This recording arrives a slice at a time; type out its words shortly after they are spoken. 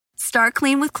Start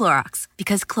clean with Clorox,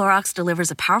 because Clorox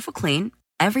delivers a powerful clean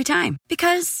every time.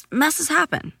 Because messes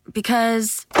happen.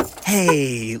 Because...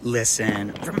 Hey,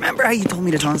 listen. Remember how you told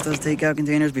me to toss those takeout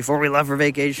containers before we left for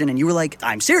vacation? And you were like,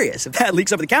 I'm serious. If that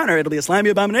leaks over the counter, it'll be a slimy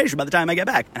abomination by the time I get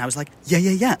back. And I was like,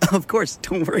 yeah, of course.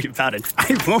 Don't worry about it.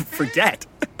 I won't forget.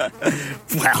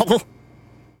 Well...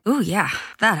 Ooh, yeah,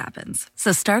 that happens.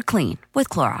 So start clean with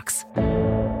Clorox.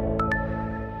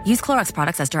 Use Clorox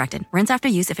products as directed. Rinse after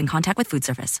use if in contact with food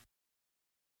surface.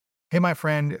 Hey, my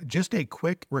friend, just a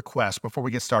quick request before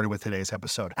we get started with today's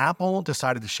episode. Apple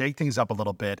decided to shake things up a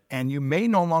little bit, and you may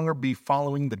no longer be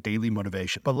following the daily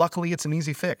motivation. But luckily, it's an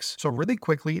easy fix. So really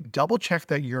quickly, double check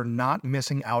that you're not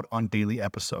missing out on daily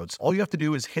episodes. All you have to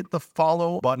do is hit the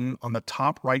follow button on the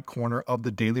top right corner of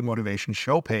the Daily Motivation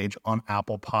show page on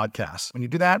Apple Podcasts. When you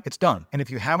do that, it's done. And if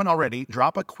you haven't already,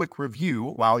 drop a quick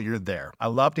review while you're there. I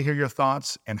love to hear your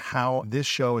thoughts and how this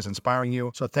show is inspiring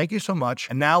you. So thank you so much.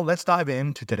 And now let's dive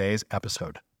into today's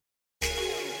episode.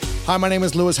 Hi, my name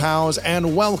is Lewis Howes,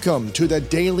 and welcome to the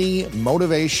Daily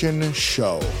Motivation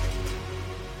Show.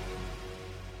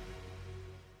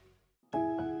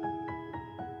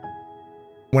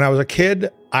 When I was a kid,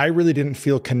 I really didn't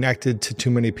feel connected to too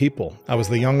many people. I was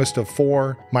the youngest of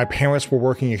four. My parents were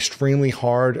working extremely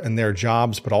hard in their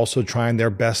jobs, but also trying their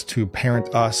best to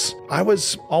parent us. I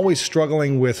was always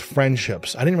struggling with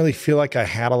friendships. I didn't really feel like I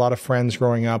had a lot of friends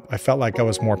growing up. I felt like I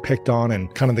was more picked on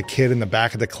and kind of the kid in the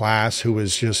back of the class who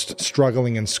was just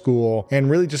struggling in school and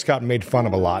really just got made fun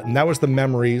of a lot. And that was the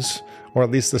memories, or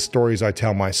at least the stories I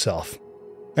tell myself.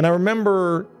 And I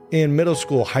remember in middle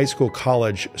school, high school,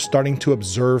 college, starting to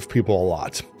observe people a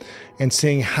lot and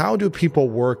seeing how do people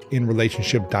work in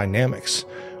relationship dynamics?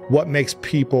 What makes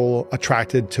people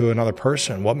attracted to another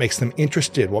person? What makes them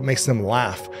interested? What makes them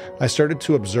laugh? I started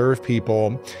to observe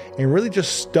people and really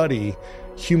just study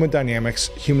human dynamics,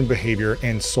 human behavior,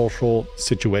 and social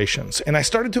situations. And I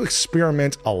started to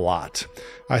experiment a lot.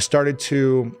 I started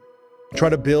to try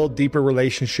to build deeper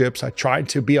relationships. I tried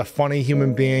to be a funny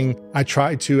human being. I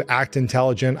tried to act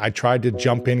intelligent. I tried to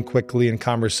jump in quickly in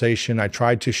conversation. I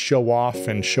tried to show off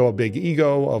and show a big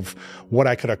ego of what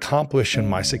I could accomplish in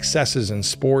my successes in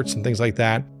sports and things like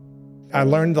that. I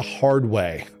learned the hard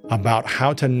way about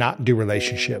how to not do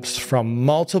relationships from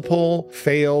multiple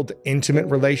failed intimate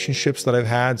relationships that I've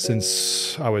had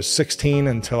since I was 16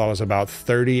 until I was about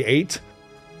 38.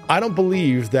 I don't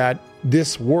believe that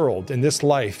this world and this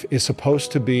life is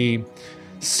supposed to be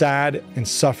sad and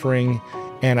suffering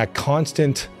and a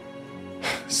constant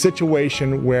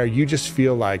situation where you just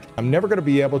feel like I'm never going to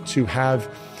be able to have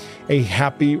a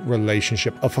happy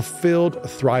relationship, a fulfilled,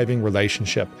 thriving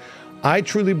relationship. I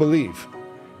truly believe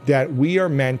that we are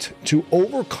meant to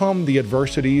overcome the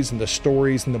adversities and the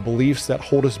stories and the beliefs that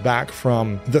hold us back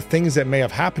from the things that may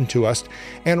have happened to us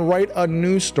and write a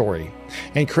new story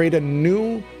and create a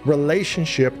new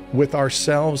relationship with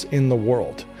ourselves in the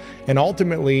world. And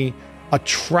ultimately,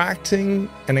 attracting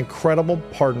an incredible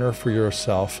partner for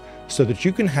yourself so that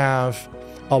you can have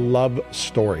a love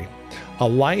story, a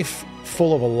life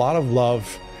full of a lot of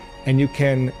love, and you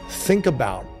can think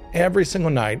about every single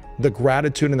night the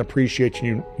gratitude and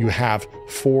appreciation you have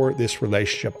for this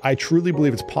relationship. I truly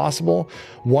believe it's possible.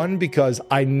 One, because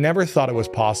I never thought it was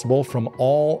possible from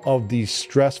all of these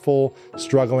stressful,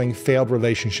 struggling, failed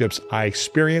relationships I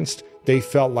experienced. They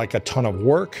felt like a ton of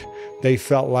work. They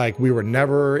felt like we were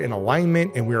never in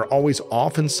alignment and we were always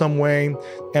off in some way.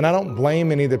 And I don't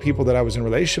blame any of the people that I was in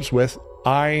relationships with.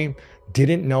 I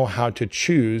didn't know how to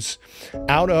choose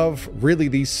out of really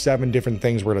these 7 different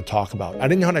things we're going to talk about. I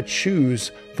didn't know how to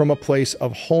choose from a place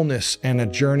of wholeness and a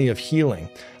journey of healing.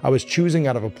 I was choosing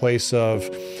out of a place of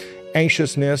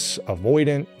anxiousness,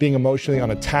 avoidant, being emotionally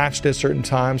unattached at certain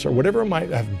times, or whatever it might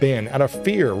have been, out of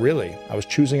fear, really. I was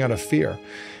choosing out of fear.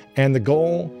 And the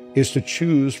goal is to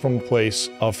choose from a place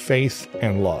of faith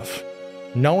and love.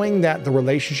 Knowing that the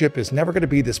relationship is never going to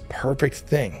be this perfect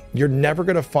thing. You're never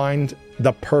going to find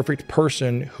the perfect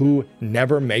person who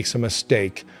never makes a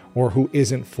mistake or who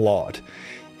isn't flawed.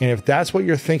 And if that's what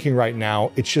you're thinking right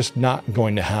now, it's just not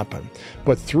going to happen.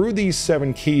 But through these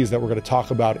 7 keys that we're going to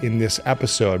talk about in this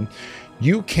episode,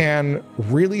 you can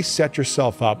really set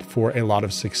yourself up for a lot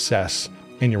of success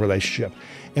in your relationship.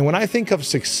 And when I think of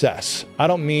success, I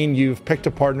don't mean you've picked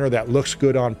a partner that looks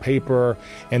good on paper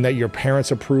and that your parents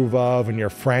approve of and your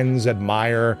friends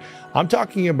admire. I'm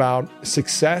talking about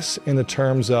success in the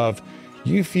terms of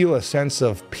you feel a sense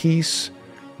of peace,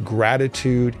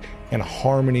 gratitude, and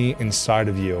harmony inside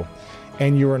of you.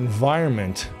 And your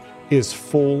environment is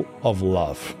full of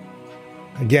love.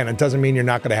 Again, it doesn't mean you're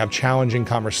not going to have challenging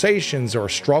conversations or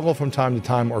struggle from time to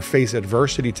time or face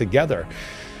adversity together.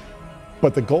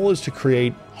 But the goal is to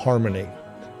create harmony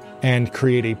and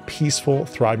create a peaceful,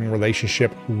 thriving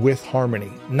relationship with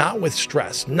harmony, not with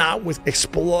stress, not with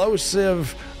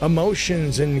explosive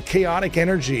emotions and chaotic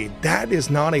energy. That is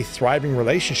not a thriving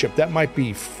relationship. That might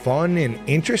be fun and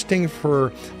interesting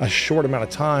for a short amount of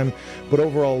time, but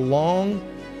over a long,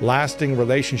 lasting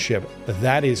relationship,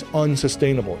 that is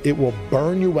unsustainable. It will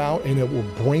burn you out and it will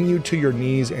bring you to your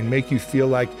knees and make you feel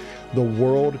like the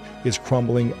world is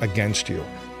crumbling against you.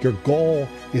 Your goal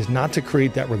is not to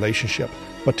create that relationship,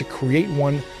 but to create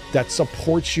one that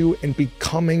supports you in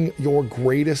becoming your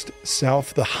greatest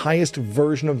self, the highest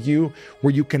version of you,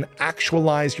 where you can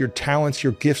actualize your talents,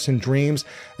 your gifts and dreams,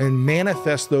 and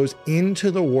manifest those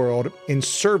into the world in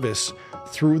service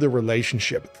through the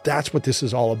relationship. That's what this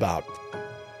is all about.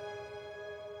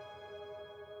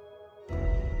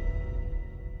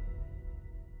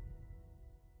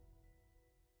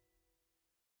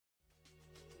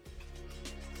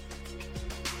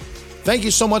 Thank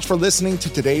you so much for listening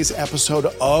to today's episode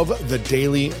of The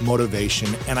Daily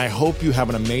Motivation, and I hope you have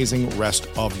an amazing rest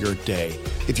of your day.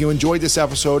 If you enjoyed this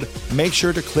episode, make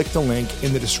sure to click the link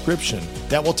in the description.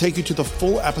 That will take you to the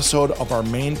full episode of our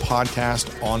main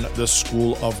podcast on the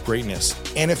School of Greatness.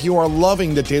 And if you are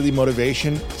loving The Daily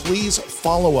Motivation, please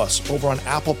follow us over on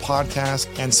Apple Podcasts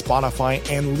and Spotify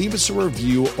and leave us a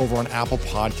review over on Apple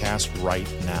Podcasts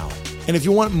right now. And if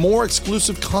you want more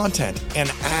exclusive content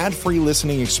and ad-free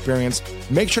listening experience,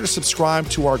 make sure to subscribe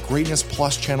to our Greatness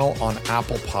Plus channel on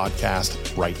Apple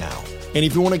Podcasts right now. And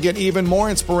if you want to get even more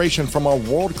inspiration from our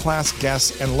world-class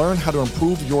guests and learn how to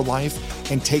improve your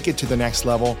life and take it to the next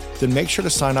level, then make sure to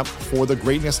sign up for the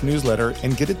Greatness newsletter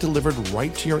and get it delivered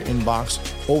right to your inbox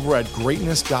over at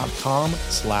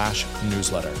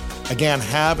greatness.com/newsletter. Again,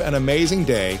 have an amazing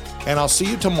day, and I'll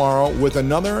see you tomorrow with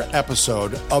another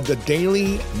episode of the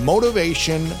Daily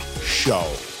Motivation Show.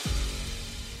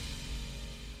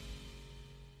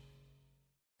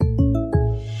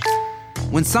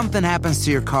 When something happens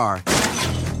to your car,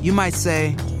 you might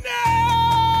say,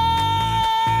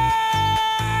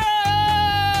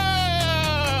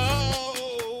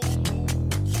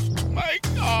 My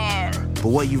car. but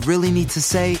what you really need to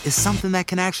say is something that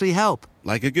can actually help.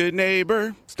 Like a good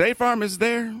neighbor, State Farm is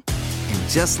there. And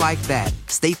just like that,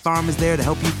 State Farm is there to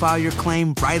help you file your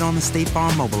claim right on the State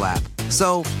Farm mobile app.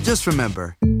 So just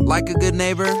remember, like a good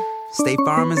neighbor, State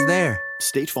Farm is there.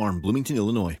 State Farm, Bloomington,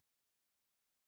 Illinois.